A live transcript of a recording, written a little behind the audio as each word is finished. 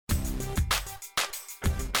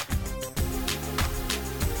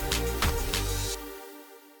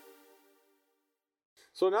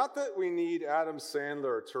So not that we need Adam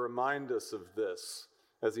Sandler to remind us of this,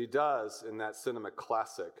 as he does in that cinema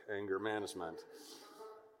classic, Anger Management.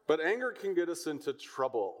 But anger can get us into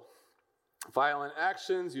trouble. Violent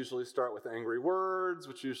actions usually start with angry words,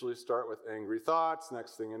 which usually start with angry thoughts.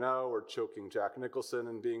 Next thing you know, we're choking Jack Nicholson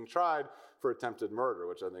and being tried for attempted murder,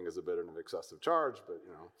 which I think is a bit of an excessive charge, but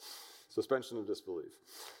suspension of disbelief.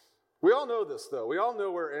 We all know this, though. We all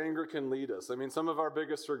know where anger can lead us. I mean, some of our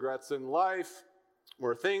biggest regrets in life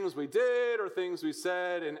were things we did or things we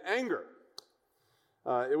said in anger.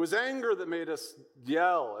 It was anger that made us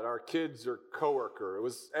yell at our kids or coworker. It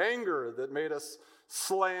was anger that made us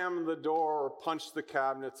slam the door or punch the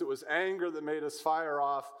cabinets. It was anger that made us fire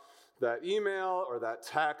off that email or that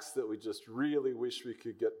text that we just really wish we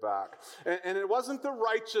could get back. And it wasn't the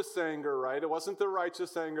righteous anger, right? It wasn't the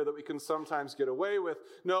righteous anger that we can sometimes get away with.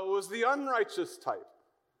 No, it was the unrighteous type.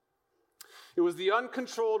 It was the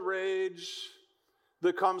uncontrolled rage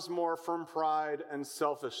that comes more from pride and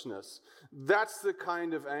selfishness. That's the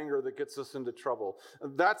kind of anger that gets us into trouble.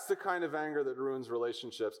 That's the kind of anger that ruins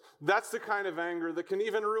relationships. That's the kind of anger that can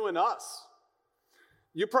even ruin us.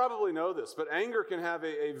 You probably know this, but anger can have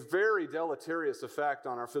a very deleterious effect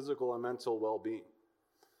on our physical and mental well-being.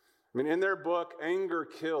 I mean, in their book, Anger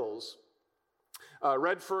Kills,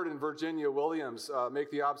 Redford and Virginia Williams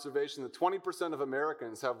make the observation that 20% of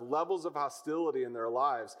Americans have levels of hostility in their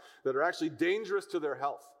lives that are actually dangerous to their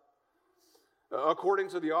health. According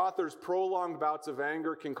to the authors, prolonged bouts of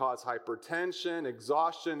anger can cause hypertension,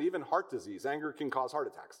 exhaustion, even heart disease. Anger can cause heart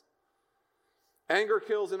attacks. Anger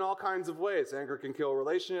kills in all kinds of ways. Anger can kill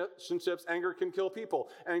relationships. Anger can kill people.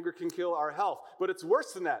 Anger can kill our health. But it's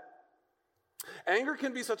worse than that. Anger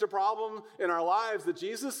can be such a problem in our lives that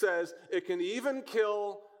Jesus says it can even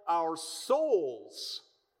kill our souls.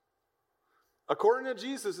 According to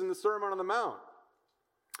Jesus in the Sermon on the Mount,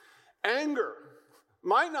 anger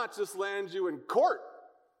might not just land you in court.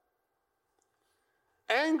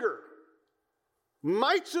 Anger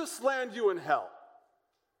might just land you in hell.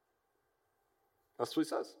 That's what he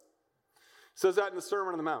says. He says that in the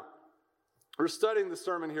Sermon on the Mount. We're studying the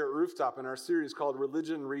sermon here at Rooftop in our series called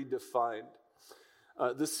Religion Redefined.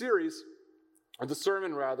 The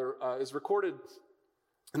sermon is recorded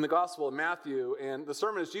in the Gospel of Matthew, and the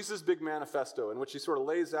sermon is Jesus' big manifesto in which he sort of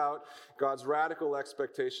lays out God's radical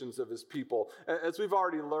expectations of his people. As we've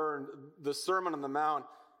already learned, the Sermon on the Mount,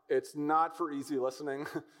 it's not for easy listening.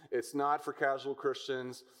 It's not for casual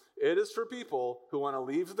Christians. It is for people who want to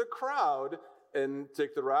leave the crowd and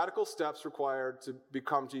take the radical steps required to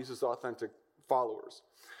become Jesus' authentic followers.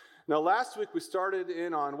 Now, last week we started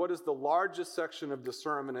in on what is the largest section of the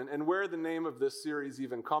sermon and where the name of this series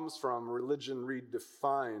even comes from, Religion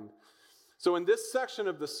Redefined. So in this section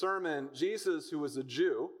of the sermon, Jesus, who was a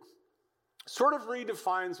Jew, sort of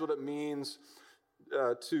redefines what it means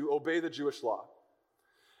to obey the Jewish law.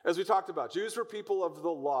 As we talked about, Jews were people of the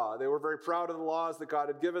law. They were very proud of the laws that God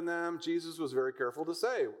had given them. Jesus was very careful to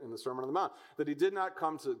say in the Sermon on the Mount that he did not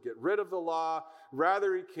come to get rid of the law.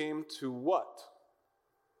 Rather, he came to what?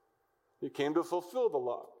 He came to fulfill the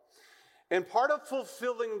law. And part of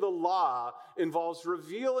fulfilling the law involves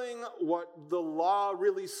revealing what the law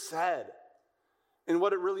really said and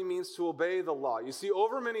what it really means to obey the law. You see,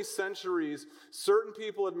 over many centuries, certain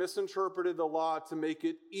people had misinterpreted the law to make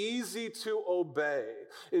it easy to obey.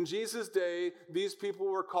 In Jesus' day, these people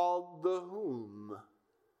were called the whom?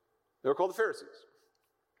 They were called the Pharisees.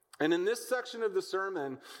 And in this section of the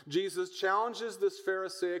sermon, Jesus challenges this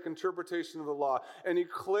Pharisaic interpretation of the law, and he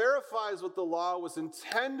clarifies what the law was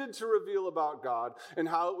intended to reveal about God and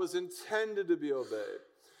how it was intended to be obeyed.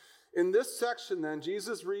 In this section, then,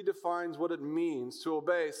 Jesus redefines what it means to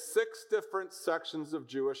obey 6 different sections of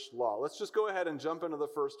Jewish law. Let's just go ahead and jump into the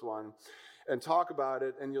first one and talk about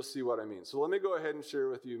it, and you'll see what I mean. So let me go ahead and share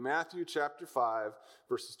with you Matthew chapter 5,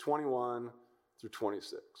 verses 21 through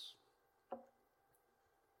 26.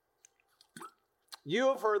 You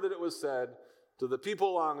have heard that it was said to the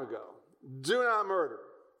people long ago, do not murder,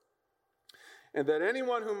 and that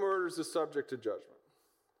anyone who murders is subject to judgment.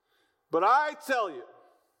 But I tell you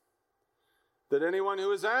that anyone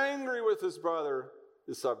who is angry with his brother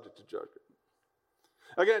is subject to judgment.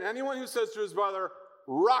 Again, anyone who says to his brother,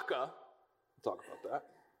 Raka, we'll talk about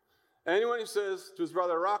that. Anyone who says to his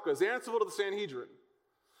brother, Raka, is answerable to the Sanhedrin.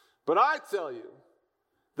 But I tell you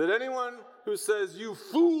that anyone who says, you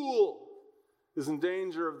fool, is in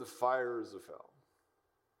danger of the fires of hell.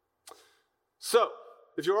 So,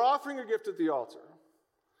 if you're offering a gift at the altar,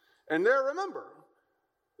 and there remember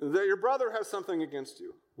that your brother has something against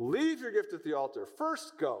you, leave your gift at the altar.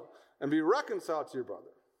 First go and be reconciled to your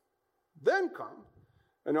brother. Then come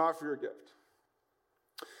and offer your gift.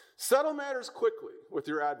 Settle matters quickly with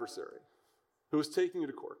your adversary who is taking you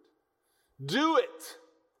to court. Do it.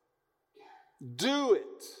 Do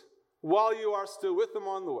it while you are still with him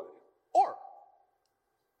on the way. Or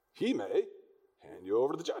he may hand you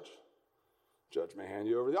over to the judge. Judge may hand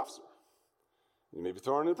you over to the officer. You may be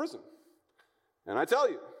thrown into prison. And I tell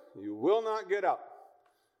you, you will not get out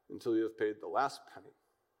until you have paid the last penny.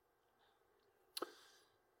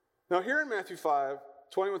 Now here in Matthew 5,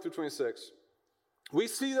 21 through 26, we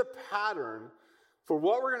see the pattern for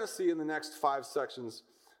what we're going to see in the next 5 sections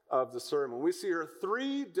of the sermon. We see here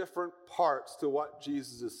 3 different parts to what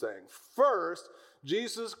Jesus is saying. First,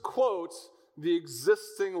 Jesus quotes the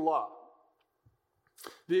existing law.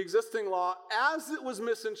 The existing law as it was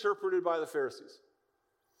misinterpreted by the Pharisees.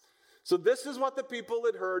 So this is what the people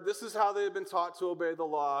had heard. This is how they had been taught to obey the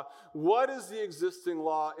law. What is the existing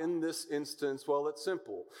law in this instance? Well, it's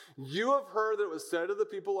simple. You have heard that it was said to the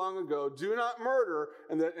people long ago, do not murder,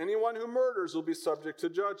 and that anyone who murders will be subject to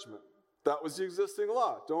judgment. That was the existing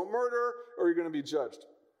law. Don't murder or you're going to be judged.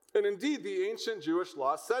 And indeed, the ancient Jewish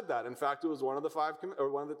law said that. In fact, it was one of the 5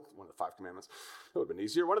 commandments. It would have been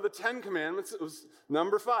easier. One of the 10 commandments, it was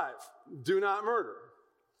number 5. Do not murder.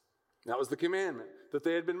 That was the commandment that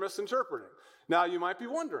they had been misinterpreting. Now, you might be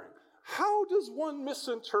wondering, how does one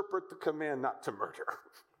misinterpret the command not to murder?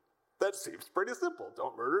 That seems pretty simple.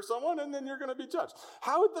 Don't murder someone and then you're going to be judged.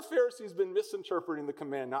 How had the Pharisees been misinterpreting the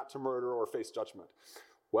command not to murder or face judgment?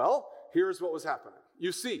 Well, here's what was happening.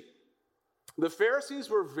 You see, the Pharisees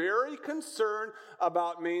were very concerned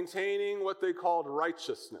about maintaining what they called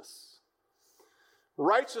righteousness.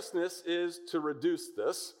 Righteousness is, to reduce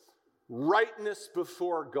this, rightness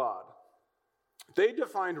before God. They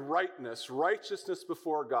defined righteousness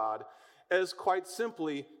before God, as quite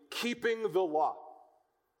simply keeping the law.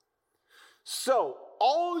 So,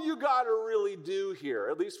 all you got to really do here,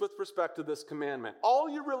 at least with respect to this commandment, all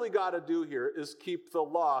you really got to do here is keep the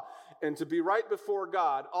law. And to be right before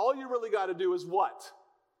God, all you really got to do is what?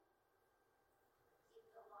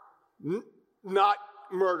 Not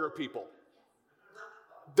murder people.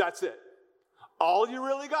 That's it. All you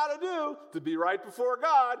really got to do to be right before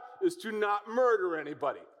God is to not murder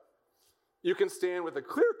anybody. You can stand with a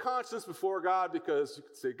clear conscience before God because you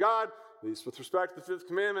can say, God, at least with respect to the 5th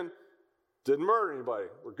commandment, didn't murder anybody.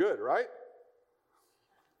 We're good, right?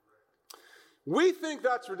 We think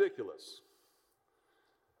that's ridiculous.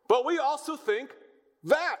 But we also think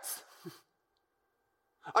that.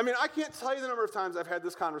 I mean, I can't tell you the number of times I've had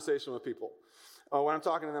this conversation with people. When I'm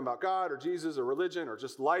talking to them about God or Jesus or religion or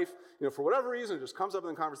just life, for whatever reason, it just comes up in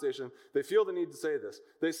the conversation. They feel the need to say this.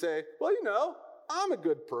 They say, well, I'm a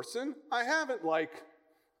good person. I haven't,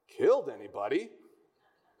 killed anybody.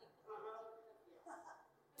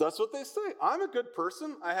 That's what they say. I'm a good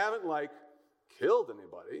person. I haven't, killed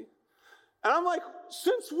anybody. And I'm like,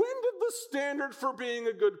 since when did the standard for being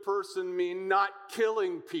a good person mean not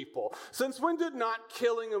killing people? Since when did not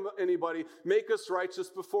killing anybody make us righteous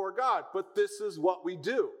before God? But this is what we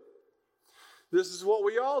do. This is what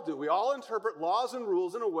we all do. We all interpret laws and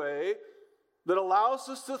rules in a way that allows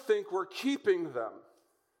us to think we're keeping them.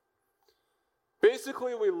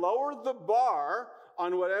 Basically, we lower the bar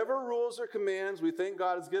on whatever rules or commands we think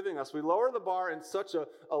God is giving us. We lower the bar in such a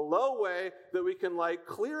low way that we can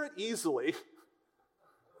clear it easily.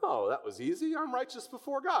 Oh, that was easy. I'm righteous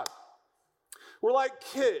before God. We're like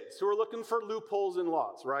kids who are looking for loopholes in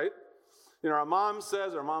laws, right? Our mom's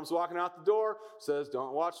walking out the door, says,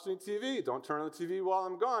 don't watch any TV. Don't turn on the TV while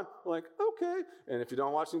I'm gone. We're like, okay. And if you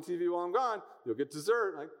don't watch any TV while I'm gone, you'll get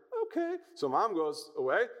dessert. Like, okay. So mom goes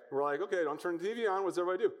away. We're like, okay, don't turn the TV on. What does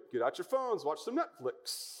everybody do? Get out your phones, watch some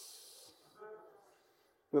Netflix.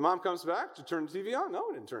 The mom comes back. Did you turn the TV on? No,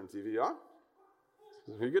 I didn't turn the TV on.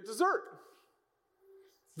 You get dessert.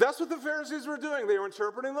 That's what the Pharisees were doing. They were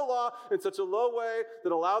interpreting the law in such a low way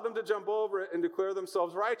that allowed them to jump over it and declare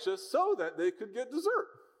themselves righteous so that they could get dessert.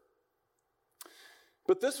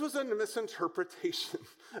 But this was a misinterpretation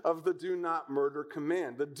of the do not murder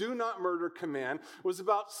command. The do not murder command was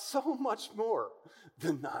about so much more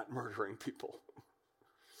than not murdering people.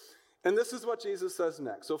 And this is what Jesus says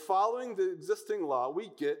next. So following the existing law, we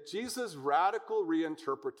get Jesus' radical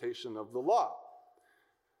reinterpretation of the law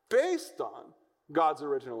based on God's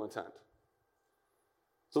original intent.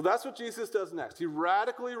 So that's what Jesus does next. He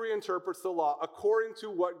radically reinterprets the law according to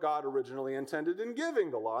what God originally intended in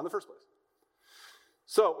giving the law in the first place.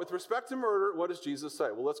 So with respect to murder, what does Jesus say?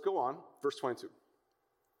 Well, let's go on. Verse 22.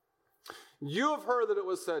 You have heard that it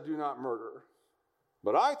was said, do not murder.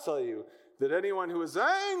 But I tell you that anyone who is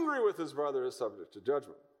angry with his brother is subject to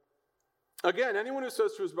judgment. Again, anyone who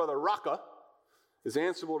says to his brother, Raka, is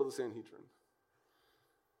answerable to the Sanhedrin.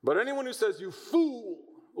 But anyone who says, you fool,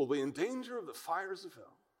 will be in danger of the fires of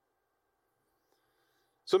hell.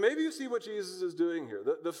 So maybe you see what Jesus is doing here.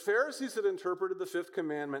 The Pharisees had interpreted the fifth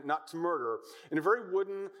commandment, not to murder, in a very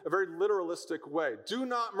wooden, a very literalistic way. Do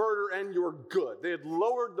not murder and you're good. They had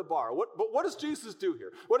lowered the bar. But what does Jesus do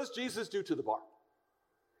here? What does Jesus do to the bar?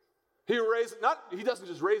 He doesn't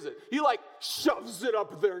just raise it. He shoves it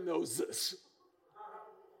up their noses.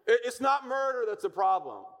 It's not murder that's a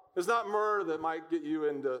problem. It's not murder that might get you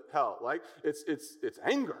into hell. It's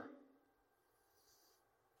anger.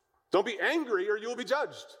 Don't be angry or you will be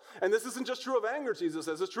judged. And this isn't just true of anger, Jesus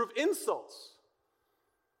says. It's true of insults.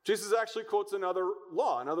 Jesus actually quotes another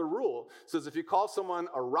law, another rule. It says if you call someone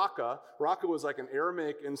a raka was like an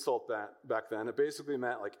Aramaic insult back then. It basically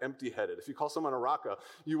meant empty-headed. If you call someone a raka,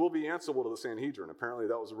 you will be answerable to the Sanhedrin. Apparently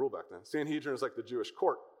that was a rule back then. Sanhedrin is like the Jewish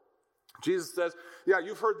court. Jesus says, yeah,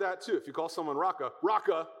 you've heard that too. If you call someone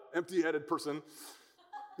raka, empty-headed person,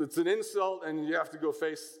 it's an insult, and you have to go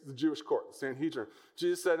face the Jewish court, the Sanhedrin.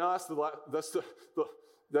 Jesus said, no,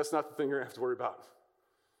 that's not the thing you're going to have to worry about.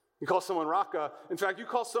 You call someone raka. In fact, you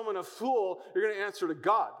call someone a fool, you're going to answer to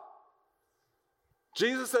God.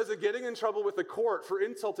 Jesus says that getting in trouble with the court for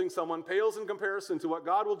insulting someone pales in comparison to what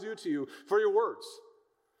God will do to you for your words.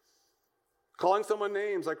 Calling someone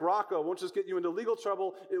names like raka won't just get you into legal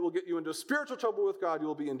trouble, it will get you into spiritual trouble with God. You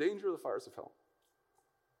will be in danger of the fires of hell.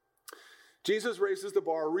 Jesus raises the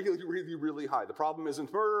bar really, really, really high. The problem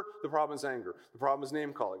isn't murder. The problem is anger. The problem is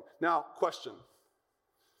name calling. Now, question.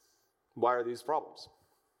 Why are these problems?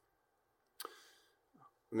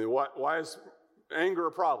 I mean, why is anger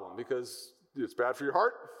a problem? Because it's bad for your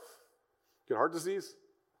heart. You get heart disease.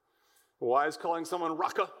 Why is calling someone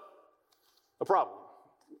raka a problem?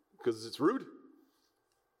 Because it's rude?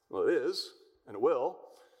 Well, it is, and it will.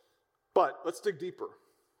 But let's dig deeper.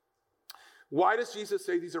 Why does Jesus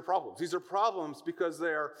say these are problems? These are problems because they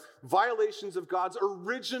are violations of God's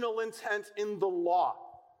original intent in the law.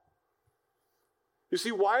 You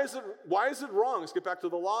see, why is it wrong? Let's get back to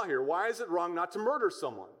the law here. Why is it wrong not to murder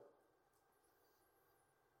someone?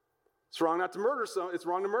 It's wrong not to murder someone. It's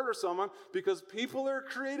wrong to murder someone because people are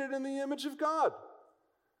created in the image of God.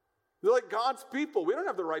 They're like God's people. We don't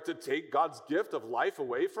have the right to take God's gift of life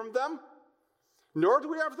away from them. Nor do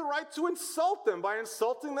we have the right to insult them. By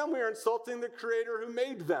insulting them, we are insulting the Creator who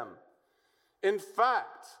made them. In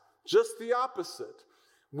fact, just the opposite.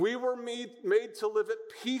 We were made to live at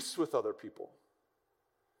peace with other people.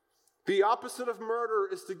 The opposite of murder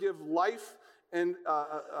is to give life and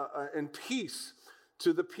peace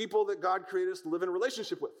to the people that God created us to live in a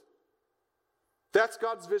relationship with. That's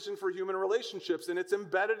God's vision for human relationships, and it's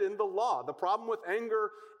embedded in the law. The problem with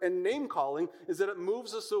anger and name-calling is that it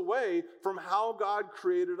moves us away from how God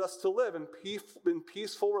created us to live in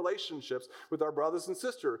peaceful relationships with our brothers and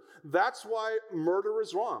sisters. That's why murder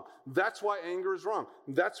is wrong. That's why anger is wrong.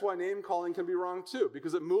 That's why name-calling can be wrong too,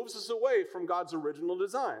 because it moves us away from God's original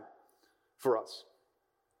design for us.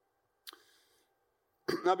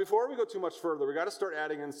 Now, before we go too much further, we got to start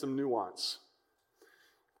adding in some nuance.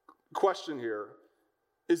 Question here.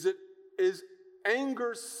 Is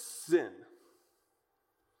anger sin?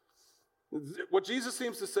 What Jesus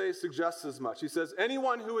seems to say suggests as much. He says,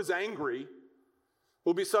 anyone who is angry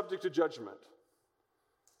will be subject to judgment.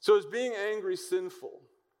 So is being angry sinful?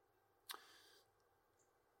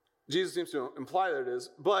 Jesus seems to imply that it is.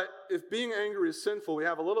 But if being angry is sinful, we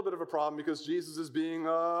have a little bit of a problem because Jesus is being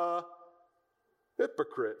a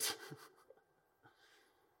hypocrite.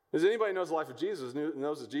 Does anybody knows the life of Jesus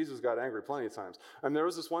knows that Jesus got angry plenty of times? And there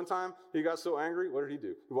was this one time he got so angry, what did he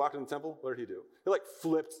do? He walked in the temple, what did he do? He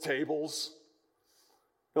flipped tables.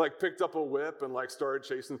 He picked up a whip and started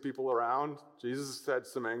chasing people around. Jesus had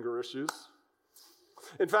some anger issues.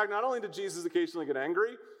 In fact, not only did Jesus occasionally get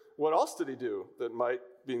angry, what else did he do that might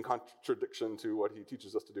be in contradiction to what he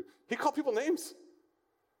teaches us to do? He called people names.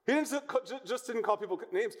 He didn't call people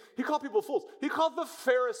names. He called people fools. He called the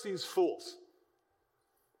Pharisees fools.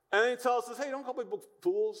 And then he tells us, hey, don't call people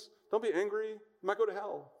fools. Don't be angry. You might go to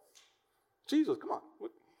hell. Jesus, come on.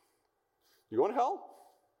 You going to hell?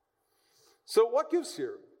 So what gives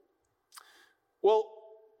here? Well,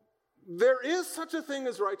 there is such a thing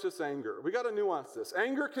as righteous anger. We got to nuance this.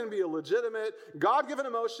 Anger can be a legitimate, God-given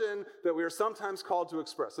emotion that we are sometimes called to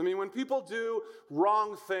express. I mean, when people do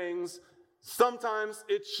wrong things, sometimes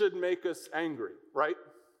it should make us angry, right?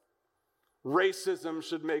 Racism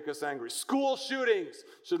should make us angry. School shootings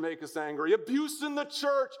should make us angry. Abuse in the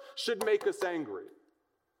church should make us angry.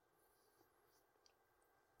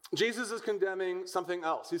 Jesus is condemning something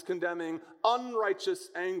else. He's condemning unrighteous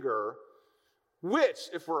anger, which,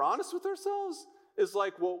 if we're honest with ourselves, is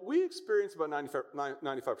what we experience about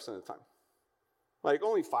 95% of the time.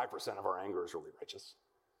 Only 5% of our anger is really righteous.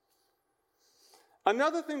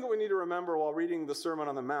 Another thing that we need to remember while reading the Sermon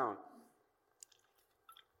on the Mount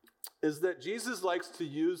is that Jesus likes to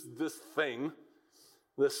use this thing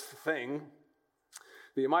that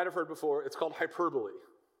you might have heard before. It's called hyperbole.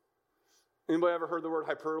 Anybody ever heard the word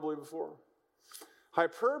hyperbole before?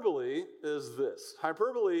 Hyperbole is this.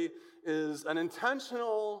 Hyperbole is an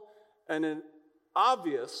intentional and an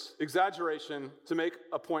obvious exaggeration to make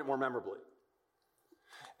a point more memorably.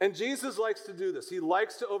 And Jesus likes to do this. He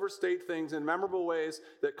likes to overstate things in memorable ways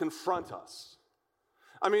that confront us.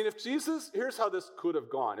 I mean, here's how this could have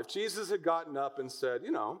gone. If Jesus had gotten up and said,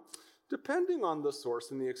 depending on the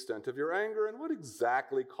source and the extent of your anger and what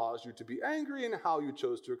exactly caused you to be angry and how you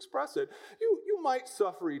chose to express it, you might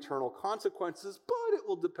suffer eternal consequences, but it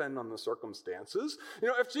will depend on the circumstances.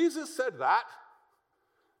 If Jesus said that,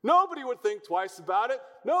 nobody would think twice about it.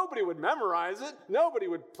 Nobody would memorize it. Nobody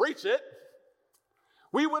would preach it.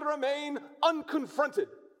 We would remain unconfronted.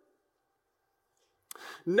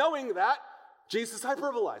 Knowing that, Jesus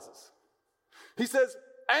hyperbolizes. He says,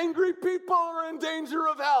 angry people are in danger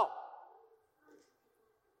of hell.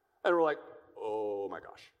 And we're like, oh my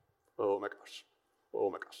gosh, oh my gosh, oh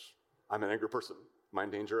my gosh. I'm an angry person. Am I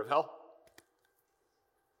in danger of hell?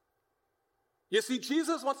 You see,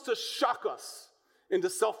 Jesus wants to shock us into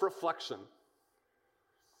self-reflection.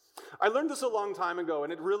 I learned this a long time ago,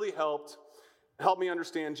 and it really helped me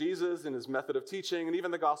understand Jesus and his method of teaching, and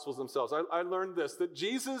even the Gospels themselves. I learned this, that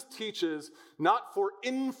Jesus teaches not for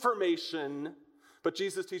information, but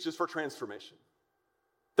Jesus teaches for transformation.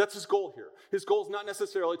 That's his goal here. His goal is not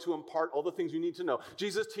necessarily to impart all the things you need to know.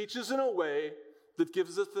 Jesus teaches in a way that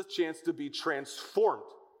gives us the chance to be transformed.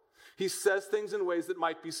 He says things in ways that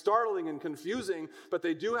might be startling and confusing, but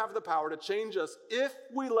they do have the power to change us if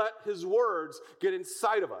we let his words get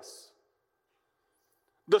inside of us.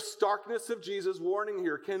 The starkness of Jesus' warning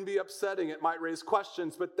here can be upsetting. It might raise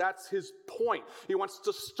questions, but that's his point. He wants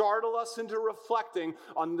to startle us into reflecting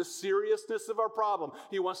on the seriousness of our problem.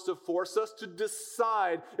 He wants to force us to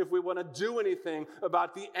decide if we want to do anything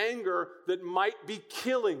about the anger that might be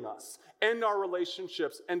killing us and our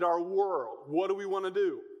relationships and our world. What do we want to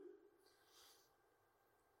do?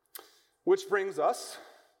 Which brings us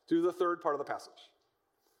to the third part of the passage.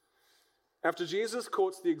 After Jesus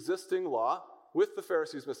quotes the existing law with the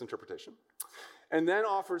Pharisees' misinterpretation, and then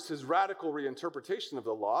offers his radical reinterpretation of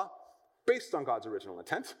the law based on God's original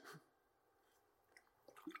intent,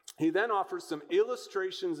 he then offers some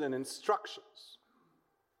illustrations and instructions.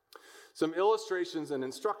 Some illustrations and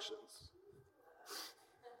instructions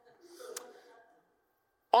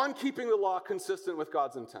on keeping the law consistent with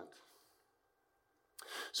God's intent.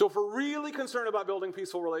 So if we're really concerned about building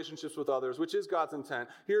peaceful relationships with others, which is God's intent,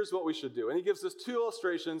 here's what we should do. And he gives us two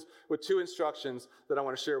illustrations with two instructions that I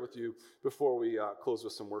want to share with you before we close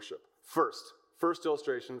with some worship. First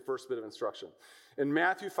illustration, first bit of instruction. In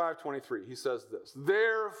Matthew 5:23, he says this,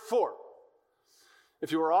 therefore,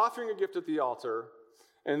 if you are offering a gift at the altar,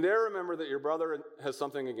 and there remember that your brother has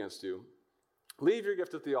something against you, leave your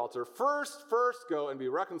gift at the altar. First go and be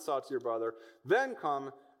reconciled to your brother, then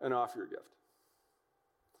come and offer your gift.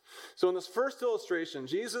 So in this first illustration,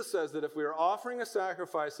 Jesus says that if we are offering a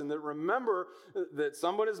sacrifice and that remember that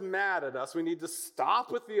someone is mad at us, we need to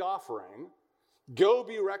stop with the offering, go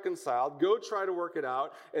be reconciled, go try to work it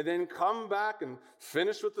out, and then come back and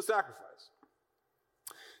finish with the sacrifice.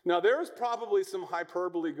 Now, there is probably some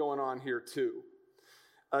hyperbole going on here too.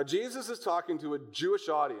 Jesus is talking to a Jewish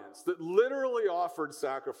audience that literally offered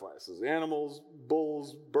sacrifices, animals,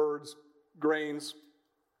 bulls, birds, grains.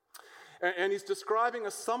 And he's describing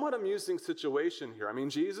a somewhat amusing situation here. I mean,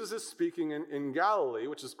 Jesus is speaking in Galilee,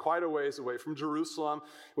 which is quite a ways away from Jerusalem,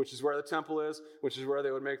 which is where the temple is, which is where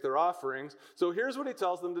they would make their offerings. So here's what he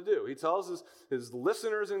tells them to do. He tells his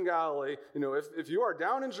listeners in Galilee, if you are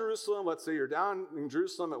down in Jerusalem, let's say you're down in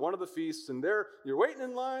Jerusalem at one of the feasts, and there you're waiting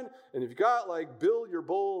in line, and you've got build your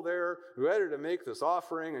bowl there, ready to make this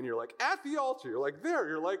offering, and you're at the altar, you're there,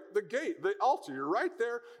 you're the gate, the altar, you're right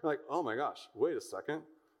there. You're oh my gosh, wait a second.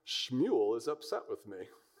 Shmuel is upset with me.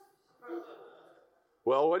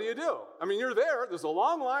 Well, what do? I mean, you're there. There's a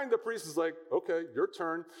long line. The priest is okay, your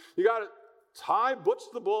turn. You got to tie, butch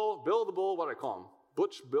the bull, bill the bull. What do I call him?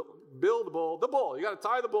 Butch, bill the bull. The bull. You got to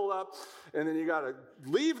tie the bull up, and then you got to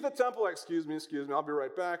leave the temple. Excuse me. I'll be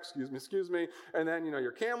right back. Excuse me. And then,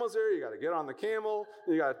 your camel's there. You got to get on the camel.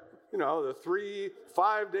 You got the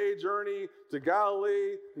 3-5 day journey to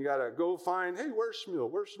Galilee. You got to go find, hey, where's Shmuel?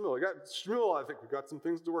 You got Shmuel. I think we got some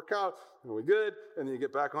things to work out. Are we good? And then you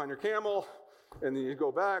get back on your camel, and then you go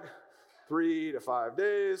back 3 to 5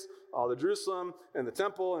 days, all to Jerusalem and the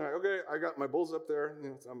temple. And okay, I got my bulls up there.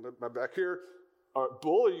 I'm back here.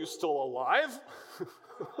 Bull, are you still alive?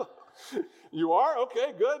 You are?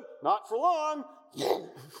 Okay, good. Not for long.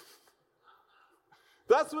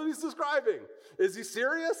 That's what he's describing. Is he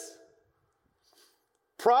serious?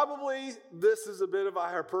 Probably this is a bit of a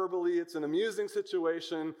hyperbole. It's an amusing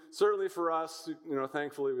situation. Certainly for us,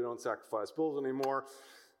 thankfully we don't sacrifice bulls anymore.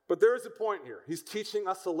 But there is a point here. He's teaching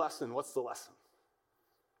us a lesson. What's the lesson?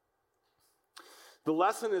 The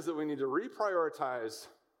lesson is that we need to reprioritize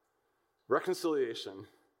reconciliation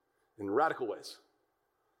in radical ways.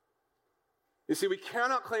 You see, we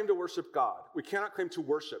cannot claim to worship God. We cannot claim to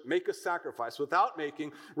worship, make a sacrifice, without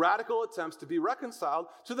making radical attempts to be reconciled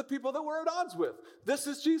to the people that we're at odds with. This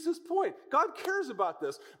is Jesus' point. God cares about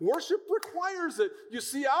this. Worship requires it. You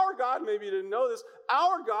see, our God, maybe you didn't know this,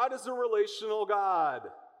 our God is a relational God.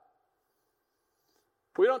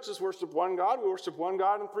 We don't just worship one God, we worship one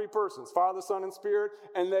God in three persons, Father, Son, and Spirit,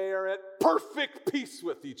 and they are at perfect peace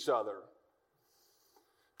with each other.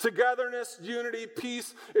 Togetherness, unity,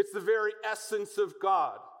 peace, it's the very essence of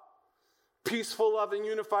God. Peaceful, loving,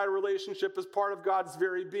 unified relationship is part of God's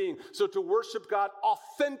very being. So to worship God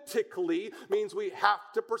authentically means we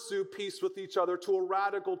have to pursue peace with each other to a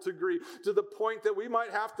radical degree, to the point that we might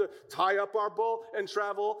have to tie up our bow and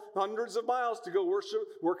travel hundreds of miles to go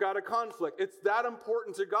work out a conflict. It's that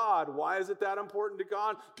important to God. Why is it that important to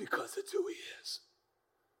God? Because it's who he is.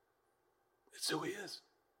 It's who he is.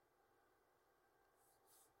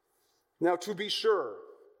 Now, to be sure,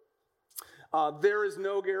 there is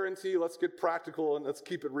no guarantee. Let's get practical and let's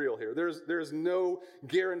keep it real here. There's no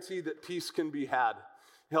guarantee that peace can be had.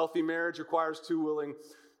 Healthy marriage requires two willing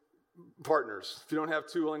partners. If you don't have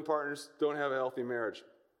two willing partners, don't have a healthy marriage.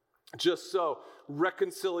 Just so,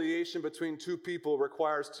 reconciliation between two people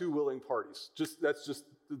requires two willing parties. That's just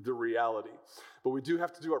the reality. But we do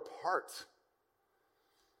have to do our part.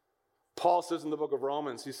 Paul says in the book of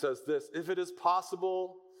Romans, he says this, if it is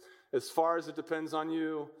possible, as far as it depends on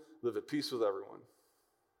you, live at peace with everyone.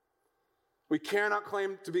 We cannot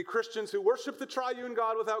claim to be Christians who worship the triune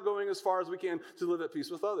God without going as far as we can to live at peace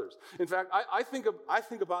with others. In fact, I think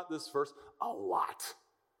about this verse a lot.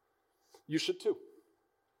 You should too.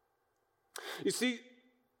 You see,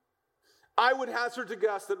 I would hazard to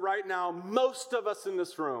guess that right now, most of us in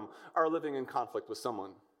this room are living in conflict with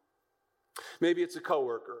someone. Maybe it's a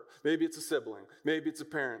coworker, maybe it's a sibling, maybe it's a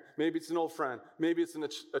parent, maybe it's an old friend, maybe it's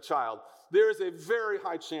a child. There is a very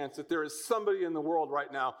high chance that there is somebody in the world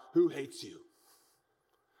right now who hates you,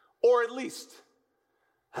 or at least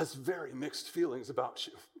has very mixed feelings about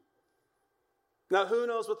you. Now, who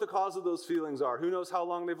knows what the cause of those feelings are? Who knows how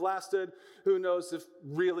long they've lasted? Who knows if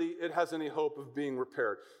really it has any hope of being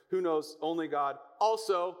repaired? Who knows? Only God.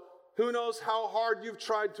 Also, who knows how hard you've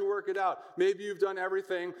tried to work it out? Maybe you've done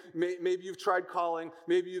everything. Maybe you've tried calling.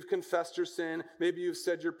 Maybe you've confessed your sin. Maybe you've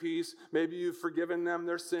said your piece. Maybe you've forgiven them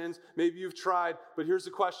their sins. Maybe you've tried. But here's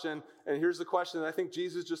the question, and here's the question that I think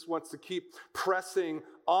Jesus just wants to keep pressing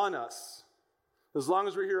on us as long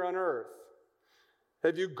as we're here on earth.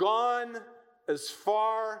 Have you gone as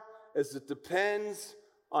far as it depends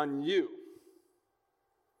on you?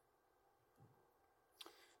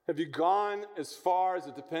 Have you gone as far as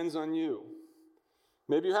it depends on you?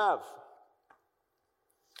 Maybe you have.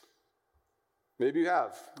 Maybe you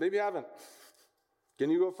have. Maybe you haven't. Can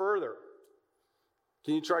you go further?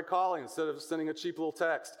 Can you try calling instead of sending a cheap little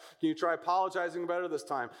text? Can you try apologizing better this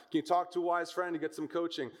time? Can you talk to a wise friend to get some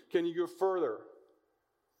coaching? Can you go further?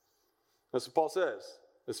 That's what Paul says.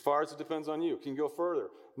 As far as it depends on you. Can you go further?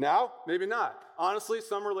 Now, maybe not. Honestly,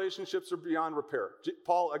 some relationships are beyond repair.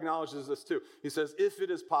 Paul acknowledges this too. He says, if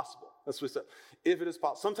it is possible. That's what he said. If it is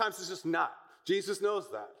possible. Sometimes it's just not. Jesus knows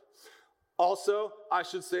that. Also, I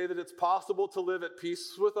should say that it's possible to live at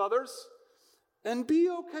peace with others and be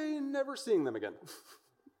okay in never seeing them again.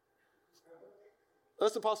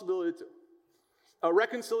 That's a possibility too. A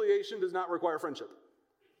reconciliation does not require friendship.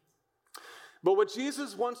 But what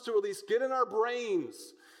Jesus wants to at least get in our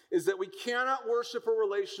brains is that we cannot worship a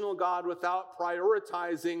relational God without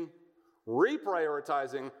reprioritizing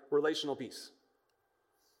relational peace.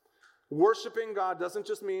 Worshiping God doesn't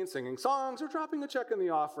just mean singing songs or dropping a check in the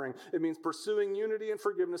offering. It means pursuing unity and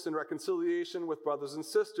forgiveness and reconciliation with brothers and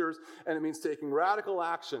sisters, and it means taking radical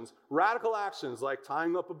actions like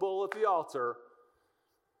tying up a bull at the altar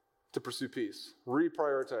to pursue peace.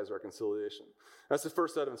 Reprioritize reconciliation. That's the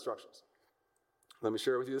first set of instructions. Let me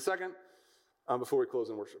share with you the second before we close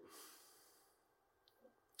in worship.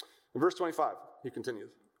 In verse 25, he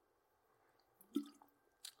continues.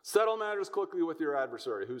 Settle matters quickly with your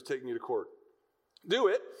adversary who's taking you to court. Do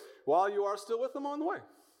it while you are still with him on the way.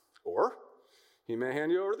 Or he may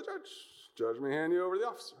hand you over to the judge. Judge may hand you over to the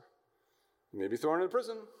officer. You may be thrown into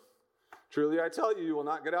prison. Truly I tell you, you will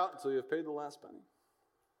not get out until you have paid the last penny.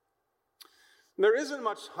 There isn't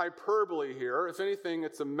much hyperbole here. If anything,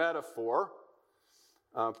 it's a metaphor.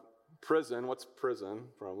 Prison, what's prison?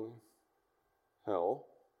 Probably hell.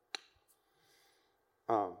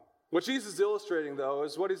 What Jesus is illustrating, though,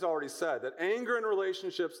 is what he's already said, that anger in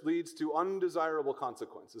relationships leads to undesirable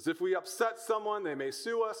consequences. If we upset someone, they may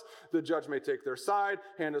sue us, the judge may take their side,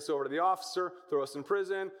 hand us over to the officer, throw us in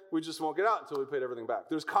prison. We just won't get out until we paid everything back.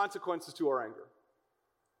 There's consequences to our anger.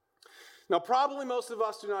 Now, probably most of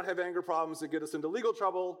us do not have anger problems that get us into legal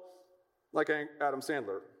trouble like Adam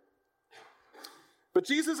Sandler. But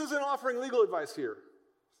Jesus isn't offering legal advice here.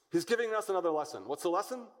 He's giving us another lesson. What's the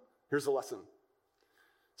lesson? Here's the lesson.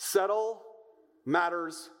 Settle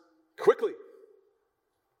matters quickly.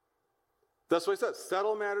 That's what he says.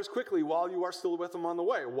 Settle matters quickly while you are still with them on the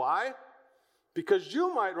way. Why? Because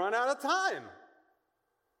you might run out of time.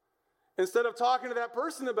 Instead of talking to that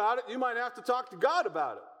person about it, you might have to talk to God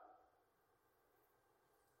about it.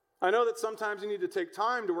 I know that sometimes you need to take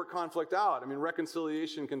time to work conflict out. I mean,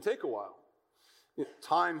 reconciliation can take a while.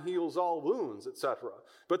 Time heals all wounds, etc.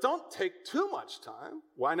 But don't take too much time.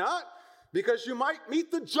 Why not? Because you might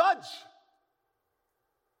meet the judge.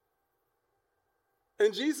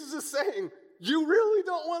 And Jesus is saying, you really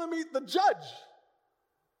don't want to meet the judge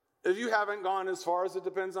if you haven't gone as far as it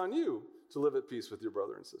depends on you to live at peace with your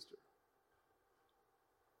brother and sister.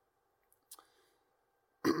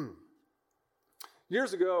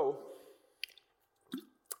 Years ago,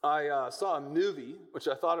 I saw a movie, which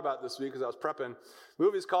I thought about this week as I was prepping. The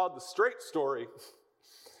movie is called The Straight Story.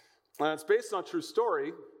 And it's based on a true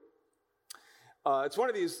story. It's one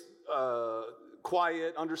of these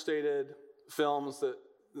quiet, understated films that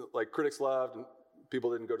like critics loved and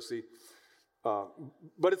people didn't go to see.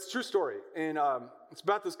 But it's a true story. And it's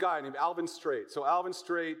about this guy named Alvin Straight. So Alvin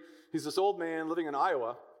Straight, he's this old man living in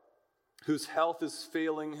Iowa whose health is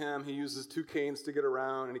failing him. He uses 2 canes to get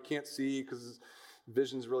around, and he can't see because his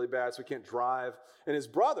vision's really bad, so he can't drive. And his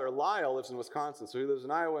brother, Lyle, lives in Wisconsin. So he lives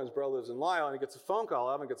in Iowa, and his brother lives in Lyle, and he gets a phone call.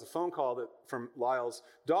 Alvin gets a phone call from Lyle's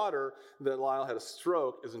daughter that Lyle had a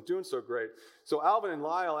stroke, isn't doing so great. So Alvin and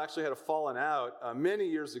Lyle actually had a fallen out many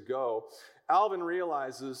years ago. Alvin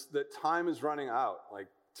realizes that time is running out, like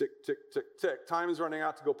tick, tick, tick, tick. Time is running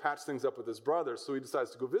out to go patch things up with his brother, so he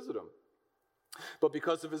decides to go visit him. But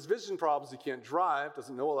because of his vision problems, he can't drive,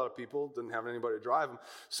 doesn't know a lot of people, doesn't have anybody to drive him.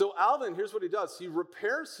 So Alvin, here's what he does. He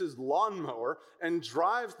repairs his lawnmower and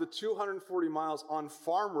drives the 240 miles on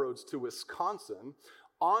farm roads to Wisconsin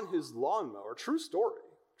on his lawnmower. True story.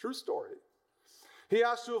 True story. He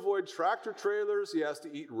has to avoid tractor trailers. He has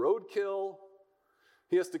to eat roadkill.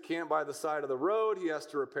 He has to camp by the side of the road. He has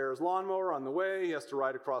to repair his lawnmower on the way. He has to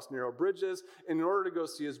ride across narrow bridges in order to go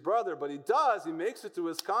see his brother. But he does. He makes it to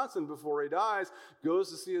Wisconsin before he dies,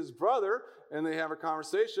 goes to see his brother, and they have a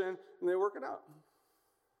conversation, and they work it out.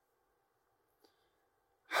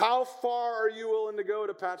 How far are you willing to go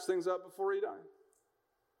to patch things up before you die?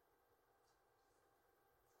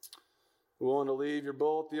 Willing to leave your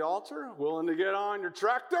bull at the altar? Willing to get on your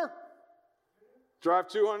tractor? Drive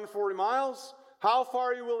 240 miles? How far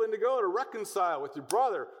are you willing to go to reconcile with your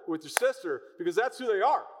brother, with your sister? Because that's who they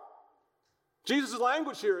are. Jesus'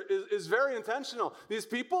 language here is very intentional. These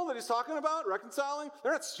people that he's talking about, reconciling,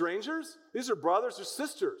 they're not strangers. These are brothers or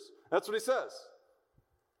sisters. That's what he says.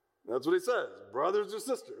 That's what he says. Brothers or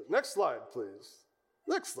sisters. Next slide, please.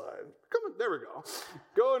 Next slide. Come on, there we go.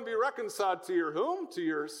 Go and be reconciled to your whom?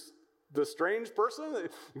 To the strange person.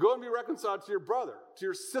 Go and be reconciled to your brother, to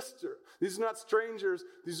your sister. These are not strangers.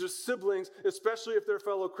 These are siblings, especially if they're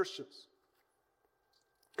fellow Christians.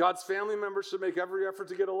 God's family members should make every effort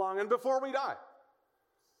to get along. And before we die,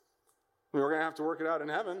 we're going to have to work it out in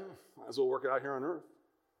heaven. Might as well work it out here on earth.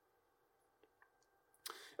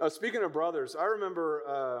 Speaking of brothers, I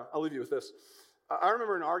remember, I'll leave you with this. I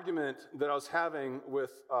remember an argument that I was having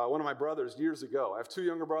with one of my brothers years ago. I have 2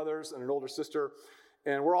 younger brothers and an older sister.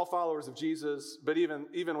 And we're all followers of Jesus, but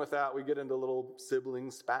even with that, we get into little sibling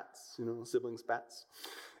spats.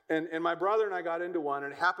 And my brother and I got into one,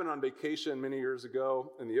 and it happened on vacation many years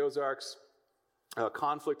ago in the Ozarks.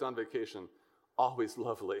 Conflict on vacation, always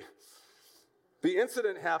lovely. The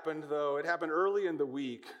incident happened, though, it happened early in the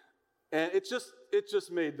week, and it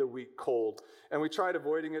just made the week cold. And we tried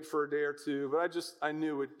avoiding it for a day or two, but I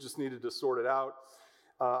knew it just needed to sort it out.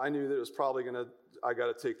 I knew that it was probably I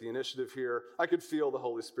got to take the initiative here. I could feel the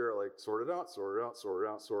Holy Spirit like, sort it out, sort it out, sort it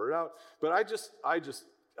out, sort it out. But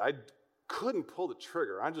I couldn't pull the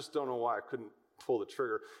trigger. I just don't know why I couldn't pull the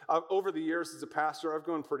trigger. Over the years as a pastor, I've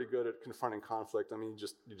grown pretty good at confronting conflict. I mean,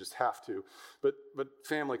 you just have to. But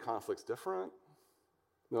family conflict's different.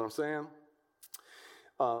 You know what I'm saying?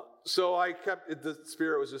 So I kept, the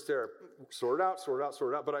Spirit was just there, sort it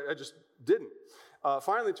out, but I just didn't.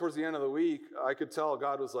 Finally, towards the end of the week, I could tell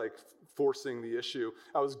God was like forcing the issue.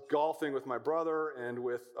 I was golfing with my brother and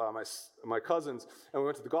with my cousins, and we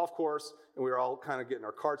went to the golf course, and we were all kind of getting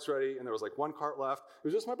our carts ready, and there was like one cart left. It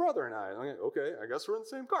was just my brother and I. And I'm like, okay, I guess we're in the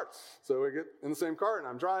same cart. So we get in the same cart, and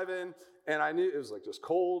I'm driving, and I knew it was like just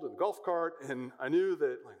cold in the golf cart, and I knew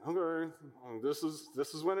that like, okay, this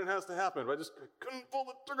is when it has to happen. But I just couldn't pull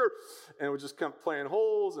the trigger, and we just kept playing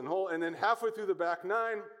holes, and then halfway through the back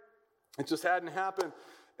nine, it just hadn't happened.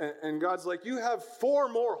 And God's like, you have 4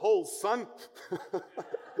 more holes, son.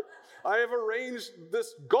 I have arranged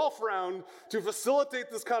this golf round to facilitate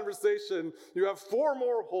this conversation. You have 4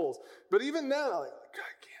 more holes. But even then, I'm like,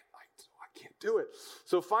 I can't do it.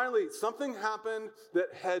 So finally, something happened that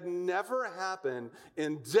had never happened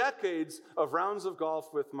in decades of rounds of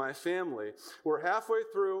golf with my family. We're halfway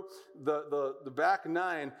through the back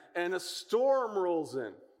nine, and a storm rolls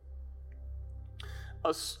in.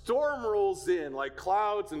 A storm rolls in like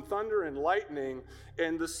clouds and thunder and lightning,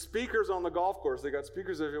 and the speakers on the golf course, they got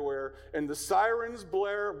speakers everywhere, and the sirens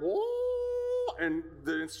blare, whoa, and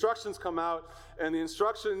the instructions come out, and the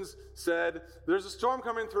instructions said, there's a storm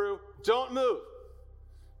coming through, don't move.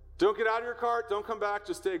 Don't get out of your cart, don't come back,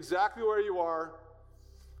 just stay exactly where you are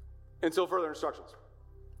until further instructions.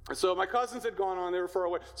 And so my cousins had gone on, they were far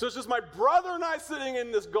away. So it's just my brother and I sitting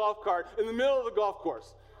in this golf cart in the middle of the golf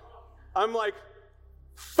course. I'm like,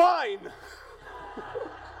 fine.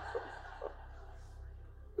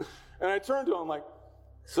 And I turned to him like,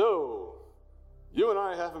 so, you and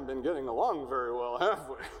I haven't been getting along very well, have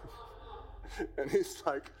we? And he's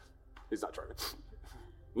like, he's not driving.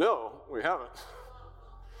 No, we haven't.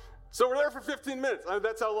 So we're there for 15 minutes.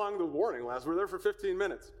 That's how long the warning lasts. We're there for 15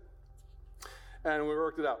 minutes. And we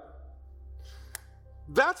worked it out.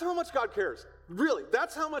 That's how much God cares. Really,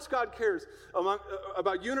 that's how much God cares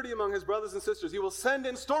about unity among his brothers and sisters. He will send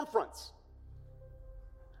in storm fronts.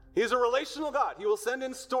 He is a relational God. He will send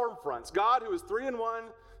in storm fronts. God, who is 3 in 1,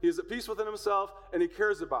 he is at peace within himself, and he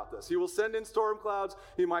cares about this. He will send in storm clouds.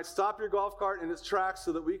 He might stop your golf cart in its tracks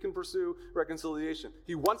so that we can pursue reconciliation.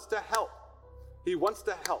 He wants to help. He wants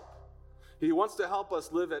to help. He wants to help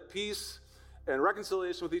us live at peace and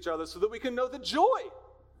reconciliation with each other so that we can know the joy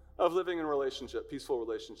of living in relationship, peaceful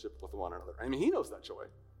relationship with one another. I mean, he knows that joy,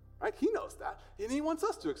 right? He knows that, and he wants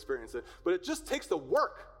us to experience it, but it just takes the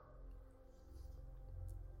work.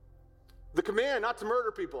 The command not to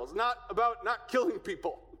murder people is not about not killing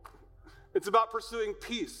people. It's about pursuing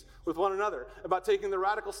peace with one another, about taking the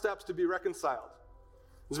radical steps to be reconciled.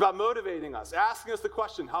 It's about motivating us, asking us the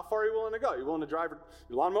question, how far are you willing to go? Are you willing to drive your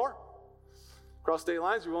lawnmower across state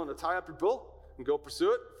lines? Are you willing to tie up your bull and go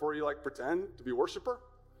pursue it before you pretend to be a worshiper?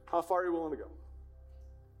 How far are you willing to go?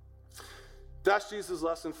 That's Jesus'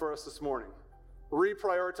 lesson for us this morning.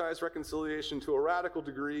 Reprioritize reconciliation to a radical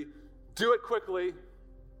degree. Do it quickly.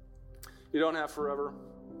 You don't have forever.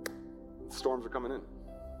 Storms are coming in.